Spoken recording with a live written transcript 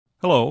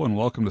Hello and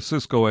welcome to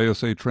Cisco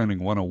ASA Training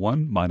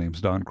 101. My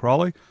name's Don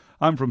Crawley.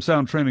 I'm from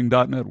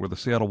soundtraining.net. We're the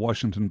Seattle,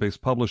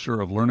 Washington-based publisher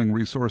of learning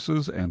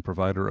resources and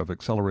provider of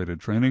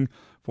accelerated training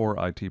for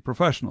IT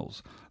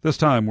professionals. This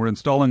time we're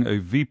installing a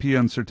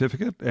VPN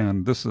certificate,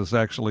 and this is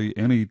actually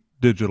any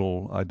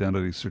digital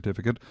identity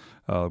certificate.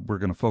 We're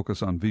going to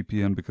focus on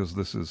VPN because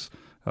this is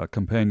a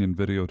companion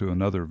video to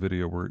another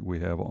video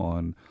we have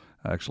on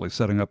actually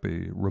setting up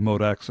a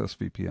remote access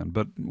VPN.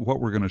 But what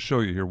we're going to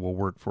show you here will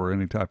work for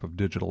any type of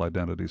digital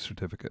identity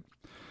certificate.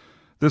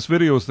 This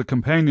video is the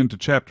companion to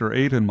Chapter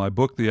 8 in my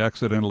book, The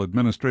Accidental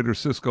Administrator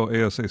Cisco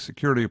ASA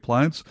Security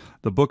Appliance.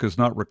 The book is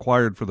not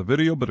required for the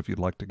video, but if you'd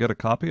like to get a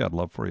copy, I'd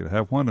love for you to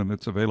have one, and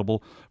it's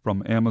available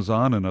from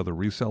Amazon and other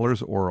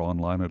resellers or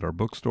online at our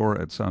bookstore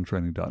at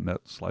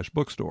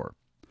soundtraining.net/bookstore.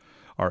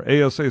 Our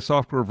ASA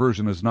software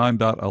version is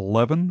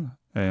 9.11,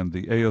 and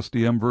the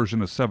ASDM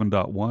version is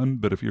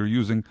 7.1, but if you're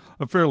using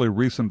a fairly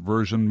recent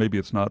version, maybe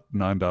it's not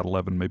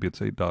 9.11, maybe it's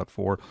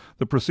 8.4,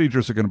 the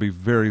procedures are going to be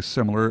very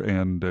similar,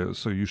 and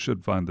so you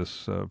should find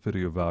this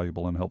video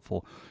valuable and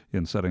helpful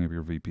in setting up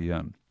your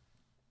VPN.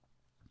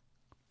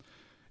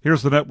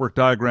 Here's the network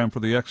diagram for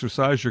the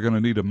exercise. You're going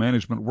to need a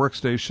management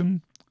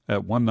workstation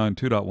at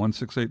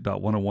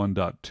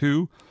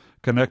 192.168.101.2.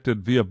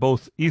 connected via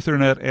both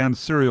Ethernet and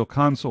serial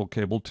console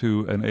cable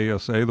to an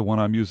ASA. The one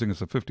I'm using is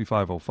a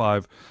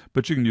 5505,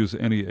 but you can use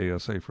any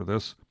ASA for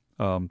this.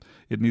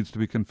 It needs to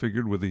be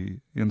configured with the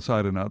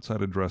inside and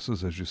outside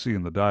addresses as you see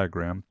in the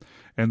diagram,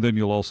 and then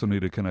you'll also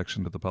need a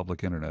connection to the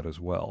public internet as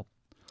well.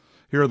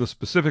 Here are the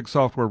specific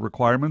software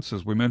requirements.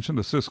 As we mentioned,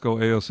 a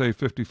Cisco ASA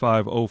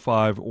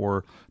 5505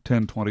 or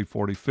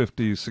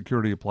 10/20/40/50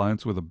 security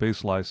appliance with a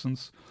base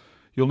license.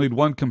 You'll need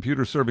one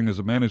computer serving as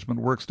a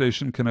management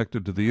workstation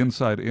connected to the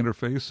inside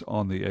interface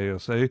on the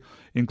ASA,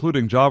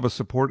 including Java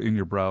support in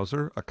your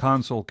browser, a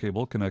console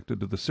cable connected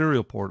to the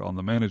serial port on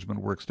the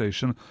management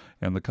workstation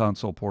and the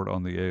console port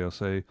on the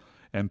ASA,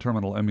 and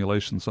terminal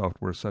emulation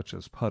software such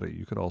as PuTTY.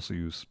 You could also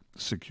use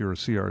Secure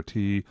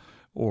CRT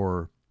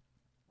or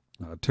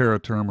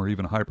TerraTerm or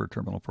even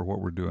HyperTerminal for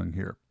what we're doing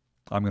here.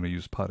 I'm going to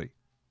use PuTTY.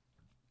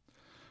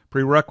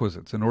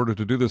 Prerequisites. In order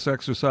to do this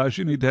exercise,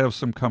 you need to have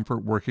some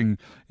comfort working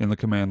in the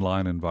command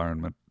line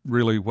environment.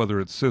 Really, whether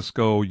it's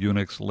Cisco,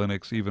 Unix,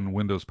 Linux, even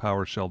Windows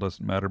PowerShell,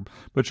 doesn't matter,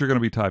 but you're going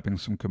to be typing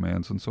some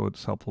commands, and so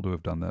it's helpful to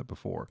have done that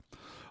before.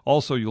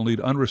 Also, you'll need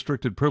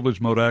unrestricted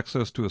privilege mode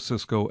access to a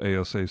Cisco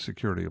ASA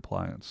security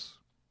appliance.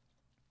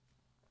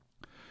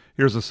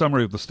 Here's a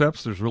summary of the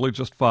steps. There's really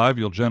just 5.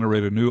 You'll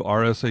generate a new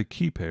RSA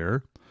key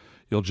pair.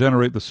 You'll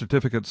generate the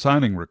certificate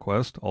signing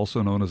request,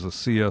 also known as a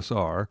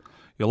CSR.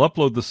 You'll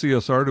upload the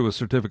CSR to a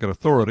certificate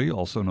authority,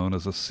 also known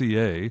as a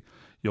CA.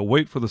 You'll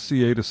wait for the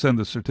CA to send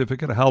the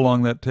certificate. How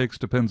long that takes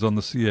depends on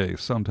the CA.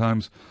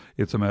 Sometimes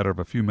it's a matter of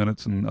a few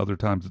minutes, and other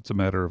times it's a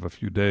matter of a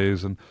few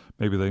days, and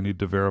maybe they need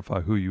to verify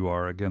who you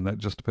are. Again, that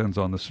just depends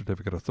on the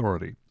certificate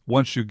authority.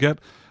 Once you get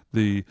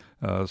the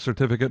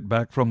certificate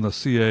back from the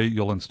CA,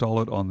 you'll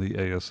install it on the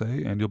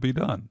ASA, and you'll be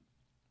done.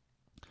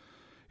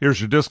 Here's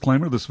your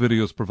disclaimer. This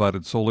video is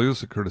provided solely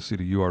as a courtesy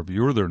to you, our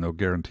viewer. There are no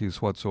guarantees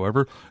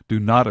whatsoever. Do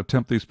not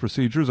attempt these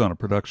procedures on a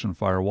production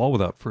firewall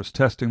without first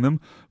testing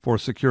them for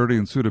security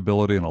and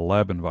suitability in a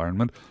lab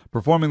environment.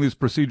 Performing these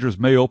procedures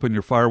may open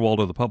your firewall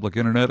to the public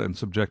internet and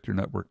subject your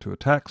network to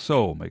attack,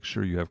 so make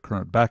sure you have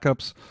current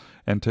backups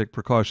and take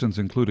precautions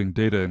including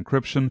data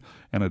encryption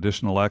and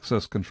additional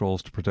access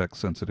controls to protect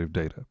sensitive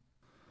data.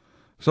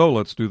 So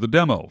let's do the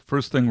demo.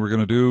 First thing we're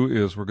going to do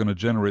is we're going to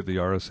generate the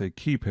RSA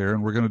key pair,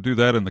 and we're going to do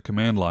that in the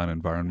command line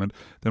environment.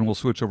 Then we'll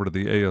switch over to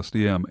the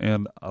ASDM,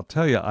 and I'll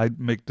tell you, I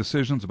make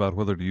decisions about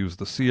whether to use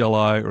the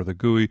CLI or the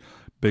GUI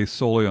based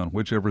solely on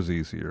whichever is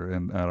easier,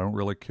 and I don't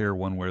really care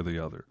one way or the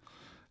other.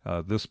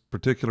 This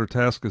particular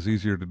task is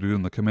easier to do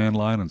in the command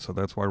line, and so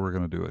that's why we're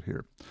going to do it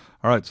here.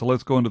 All right, so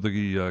let's go into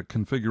the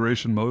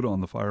configuration mode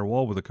on the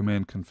firewall with the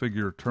command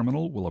configure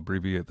terminal. We'll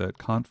abbreviate that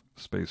conf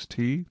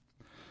 --T.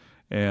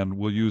 And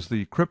we'll use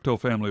the crypto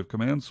family of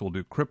commands. So we'll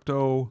do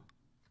crypto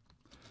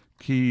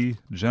key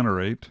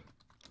generate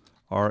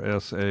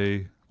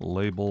RSA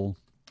label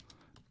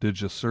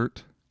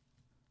digicert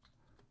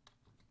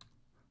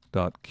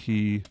dot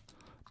key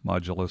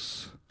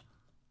modulus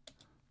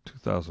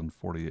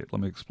 2048.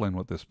 Let me explain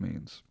what this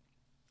means.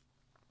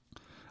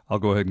 I'll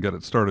go ahead and get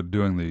it started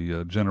doing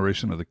the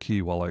generation of the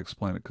key while I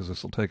explain it, because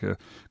this will take a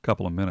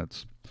couple of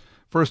minutes.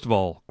 First of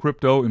all,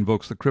 crypto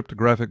invokes the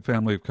cryptographic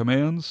family of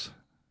commands.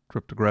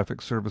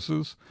 Cryptographic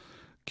services.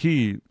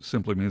 Key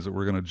simply means that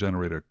we're going to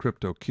generate a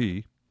crypto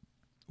key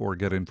or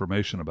get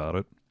information about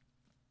it.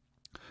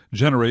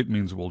 Generate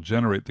means we'll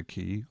generate the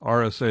key.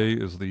 RSA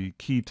is the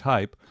key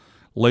type.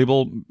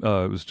 Label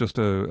is just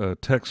a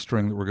text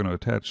string that we're going to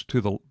attach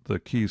to the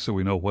key so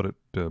we know what it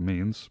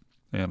means.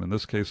 And in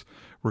this case,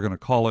 we're going to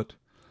call it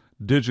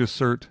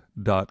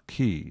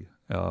digicert.key.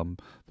 The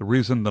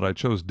reason that I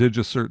chose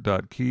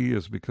digicert.key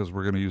is because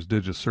we're going to use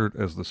digicert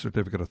as the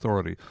certificate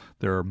authority.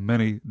 There are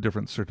many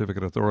different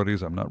certificate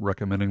authorities. I'm not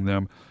recommending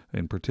them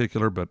in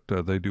particular, but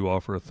they do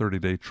offer a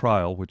 30-day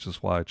trial, which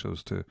is why I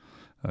chose to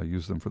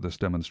use them for this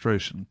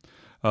demonstration.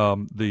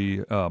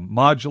 The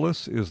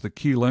modulus is the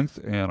key length,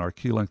 and our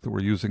key length that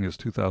we're using is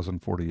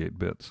 2048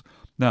 bits.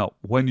 Now,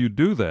 when you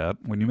do that,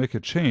 when you make a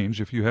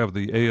change, if you have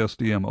the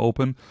ASDM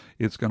open,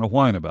 it's going to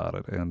whine about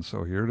it. And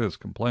so here it is,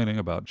 complaining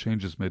about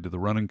changes made to the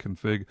running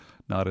config,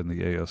 not in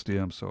the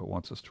ASDM, so it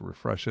wants us to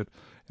refresh it.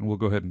 And we'll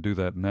go ahead and do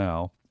that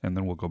now, and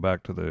then we'll go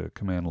back to the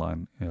command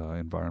line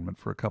environment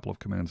for a couple of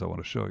commands I want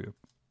to show you.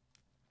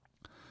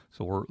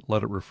 So we'll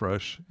let it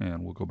refresh,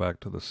 and we'll go back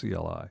to the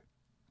CLI.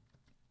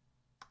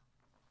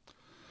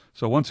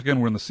 So once again,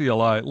 we're in the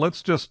CLI.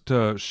 Let's just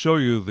show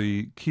you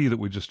the key that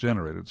we just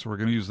generated. So we're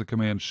going to use the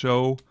command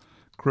show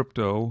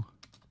crypto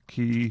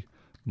key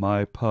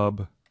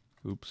mypub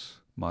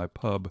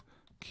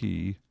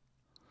key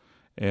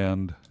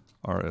and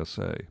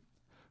RSA.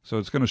 So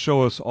it's going to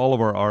show us all of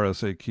our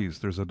RSA keys.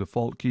 There's a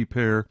default key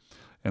pair,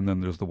 and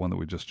then there's the one that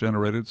we just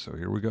generated. So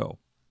here we go. All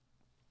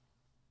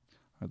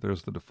right,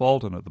 there's the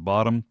default, and at the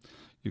bottom,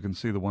 you can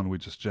see the one we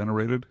just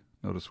generated.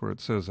 Notice where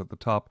it says at the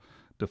top,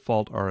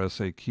 default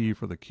RSA key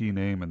for the key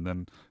name, and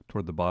then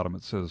toward the bottom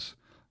it says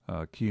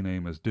key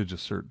name is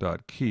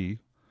digiCert.key.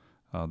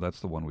 That's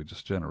the one we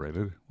just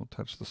generated. We'll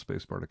touch the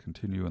spacebar to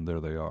continue, and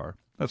there they are.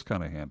 That's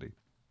kind of handy.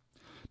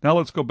 Now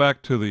let's go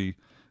back to the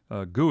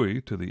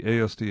GUI, to the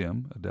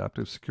ASDM,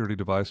 Adaptive Security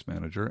Device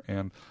Manager,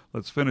 and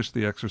let's finish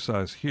the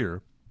exercise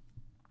here.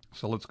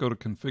 So let's go to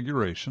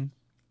Configuration,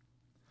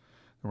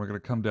 and we're going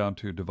to come down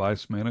to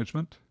Device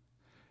Management,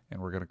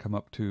 and we're going to come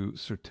up to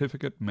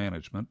Certificate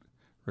Management.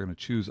 We're going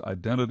to choose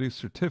Identity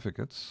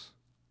Certificates,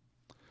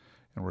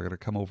 and we're going to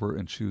come over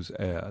and choose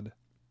Add.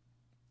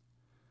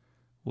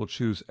 We'll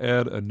choose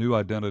Add a new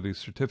identity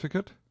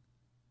certificate.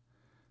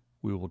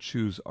 We will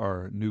choose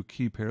our new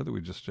key pair that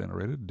we just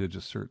generated,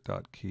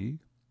 digiCert.key.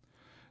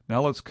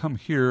 Now let's come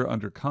here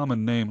under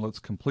Common Name, let's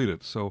complete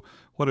it. So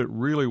what it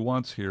really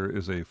wants here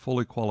is a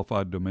fully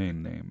qualified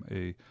domain name,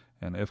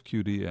 an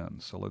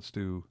FQDN. So let's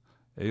do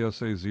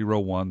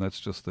ASA01,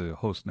 that's just the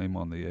host name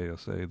on the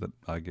ASA that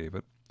I gave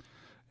it.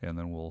 And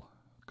then we'll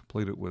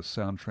complete it with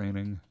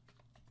soundtraining.net.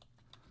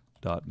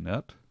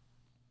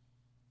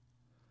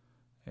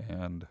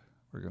 And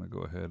we're going to go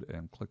ahead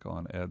and click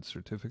on Add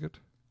Certificate.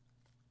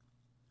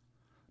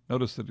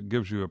 Notice that it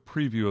gives you a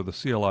preview of the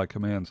CLI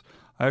commands.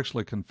 I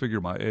actually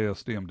configure my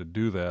ASDM to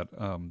do that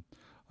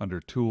under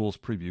Tools,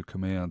 Preview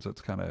Commands.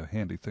 That's kind of a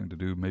handy thing to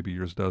do. Maybe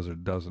yours does or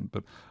doesn't.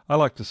 But I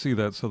like to see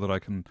that so that I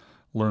can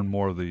learn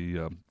more of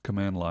the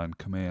command line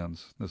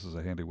commands. This is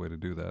a handy way to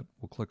do that.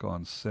 We'll click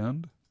on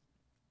Send.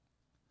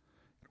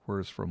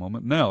 For a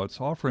moment. Now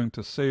it's offering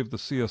to save the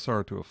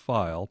CSR to a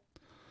file,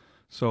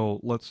 so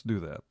let's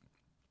do that.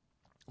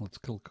 Let's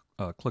click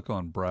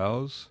on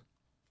Browse,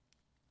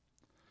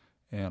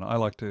 and I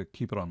like to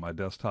keep it on my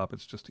desktop.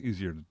 It's just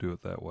easier to do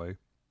it that way.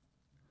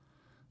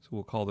 So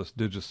we'll call this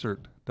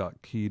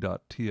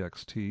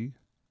digicert.key.txt.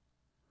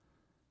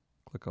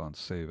 Click on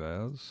Save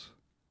As.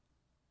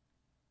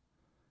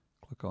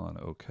 Click on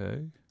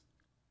OK.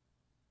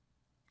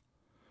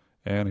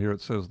 And here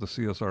it says the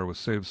CSR was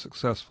saved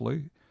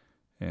successfully.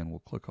 And we'll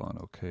click on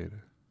OK to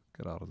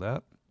get out of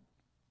that.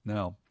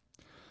 Now,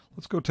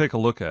 let's go take a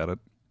look at it.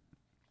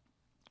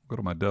 Go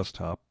to my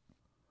desktop,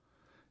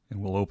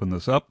 and we'll open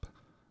this up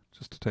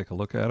just to take a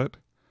look at it.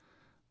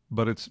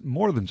 But it's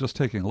more than just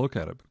taking a look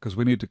at it, because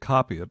we need to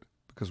copy it,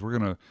 because we're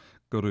going to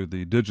go to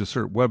the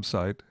DigiCert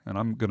website, and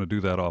I'm going to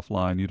do that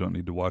offline. You don't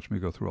need to watch me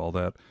go through all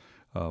that.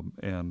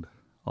 And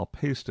I'll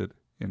paste it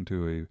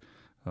into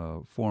a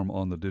form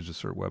on the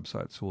DigiCert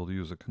website. So we'll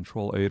use a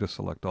Control-A to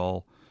select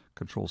all,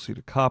 Control-C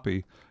to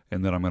copy,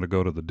 and then I'm going to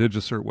go to the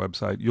DigiCert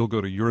website. You'll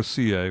go to your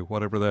CA,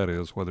 whatever that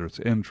is, whether it's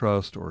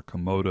Entrust or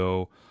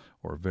Komodo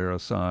or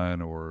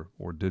VeriSign or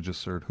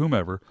DigiCert,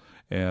 whomever,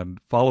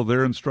 and follow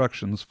their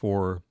instructions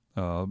for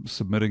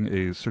submitting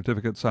a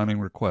certificate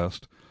signing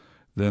request.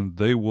 Then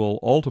they will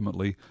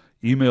ultimately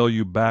email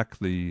you back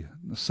the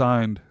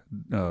signed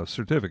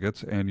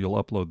certificates, and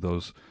you'll upload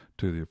those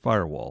to the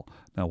Firewall.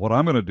 Now what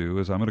I'm going to do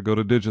is I'm going to go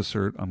to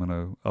DigiCert, I'm going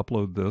to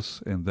upload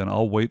this, and then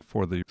I'll wait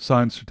for the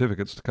signed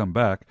certificates to come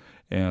back,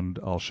 and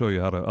I'll show you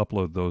how to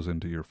upload those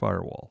into your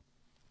Firewall.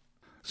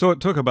 So it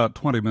took about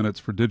 20 minutes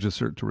for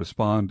DigiCert to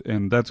respond,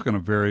 and that's going to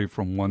vary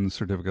from one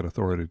certificate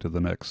authority to the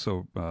next,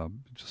 so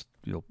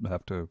you'll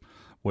have to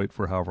wait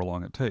for however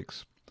long it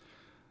takes.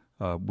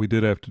 We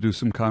did have to do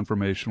some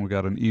confirmation. We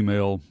got an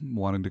email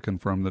wanting to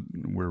confirm that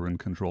we're in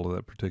control of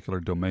that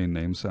particular domain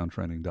name,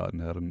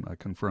 soundtraining.net, and I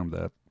confirmed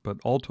that. But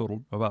all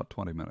total, about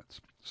 20 minutes.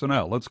 So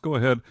now let's go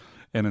ahead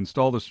and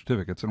install the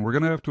certificates. And we're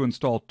going to have to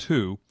install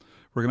two.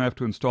 We're going to have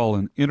to install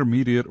an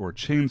intermediate or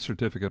chain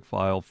certificate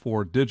file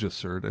for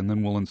DigiCert, and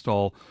then we'll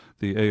install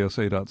the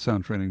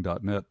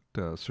asa.soundtraining.net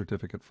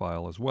certificate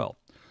file as well.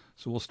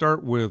 So we'll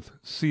start with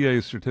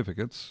CA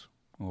certificates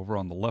over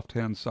on the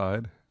left-hand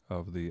side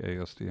of the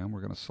ASDM.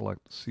 We're going to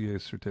select CA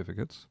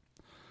certificates.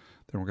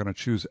 Then we're going to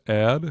choose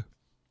Add.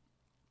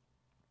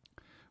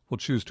 We'll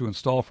choose to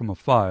install from a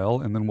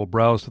file, and then we'll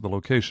browse to the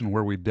location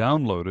where we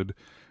downloaded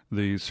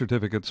the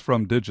certificates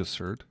from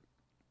DigiCert.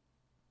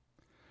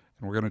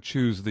 And we're going to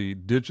choose the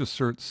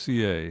DigiCert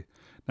CA.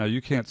 Now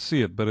you can't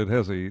see it, but it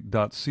has a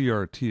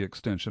 .crt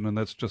extension, and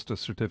that's just a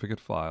certificate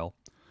file.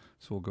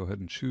 So we'll go ahead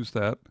and choose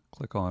that,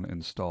 click on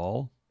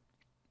Install,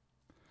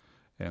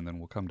 and then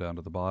we'll come down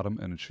to the bottom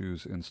and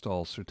choose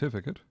Install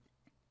Certificate.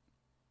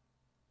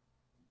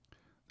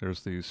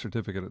 There's the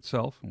certificate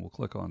itself, and we'll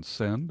click on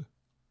Send,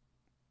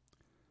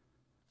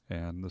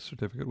 and the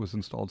certificate was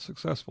installed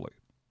successfully.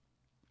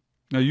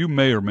 Now you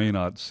may or may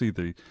not see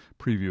the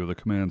preview of the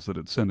commands that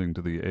it's sending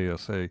to the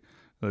ASA.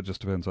 That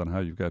just depends on how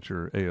you've got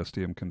your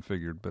ASDM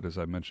configured, but as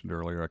I mentioned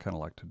earlier, I kind of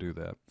like to do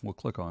that. We'll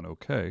click on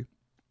OK.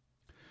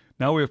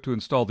 Now we have to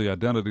install the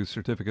identity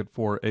certificate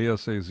for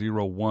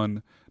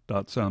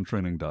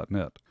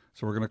asa01.soundtraining.net.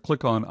 So we're going to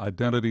click on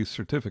Identity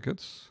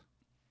Certificates.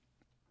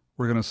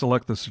 We're going to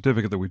select the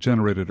certificate that we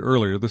generated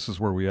earlier. This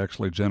is where we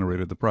actually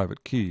generated the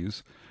private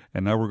keys.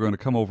 And now we're going to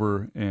come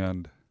over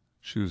and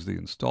choose the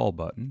Install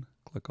button.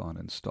 Click on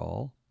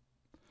Install.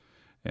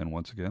 And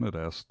once again, it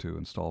asks to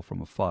install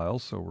from a file.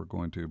 So we're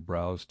going to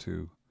browse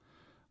to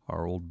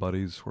our old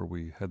buddies where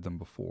we had them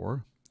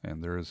before.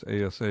 And there's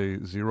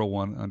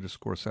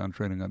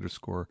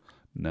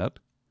asa01_soundtraining_net.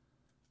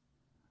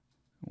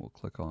 We'll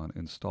click on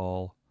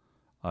Install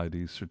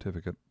ID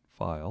Certificate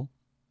File.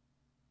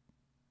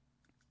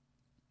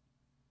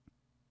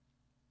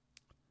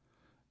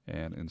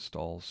 And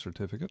Install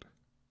Certificate.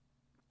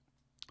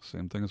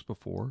 Same thing as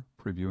before,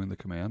 previewing the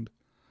command.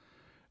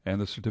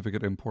 And the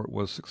certificate import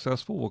was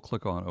successful. We'll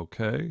click on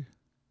OK.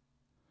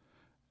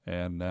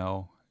 And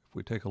now, if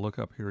we take a look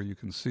up here, you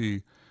can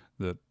see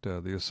that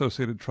the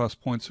associated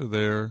trust points are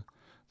there.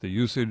 The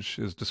usage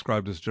is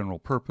described as general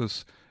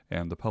purpose,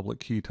 and the public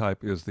key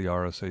type is the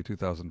RSA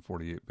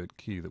 2048-bit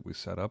key that we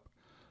set up.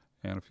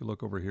 And if you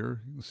look over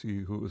here, you can see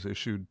who it was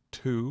issued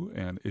to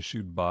and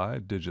issued by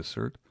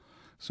DigiCert.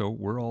 So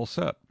we're all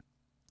set.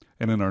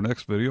 And in our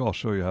next video, I'll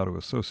show you how to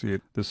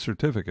associate this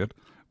certificate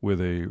with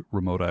a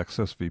remote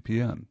access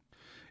VPN.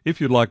 If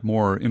you'd like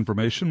more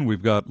information,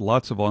 we've got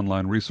lots of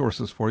online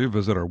resources for you.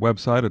 Visit our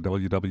website at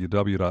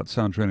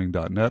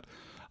www.soundtraining.net.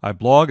 I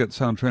blog at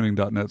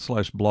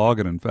soundtraining.net/blog,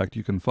 and in fact,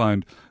 you can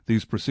find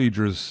these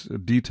procedures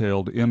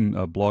detailed in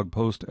a blog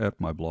post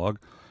at my blog.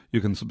 You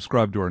can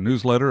subscribe to our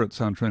newsletter at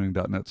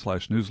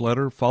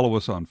soundtraining.net/newsletter. Follow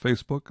us on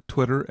Facebook,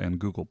 Twitter, and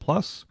Google+.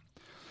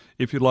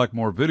 If you'd like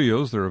more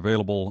videos, they're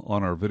available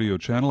on our video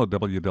channel at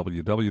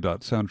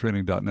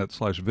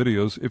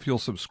www.soundtraining.net/videos. If you'll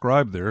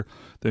subscribe there,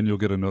 then you'll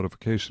get a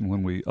notification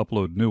when we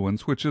upload new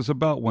ones, which is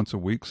about once a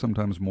week,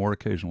 sometimes more,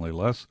 occasionally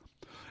less.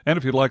 And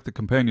if you'd like the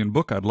companion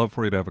book, I'd love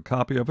for you to have a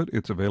copy of it.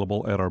 It's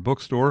available at our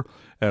bookstore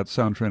at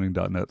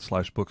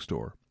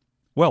soundtraining.net/bookstore.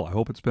 Well, I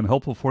hope it's been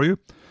helpful for you.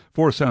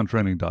 For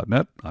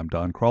soundtraining.net, I'm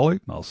Don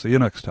Crawley. I'll see you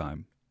next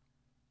time.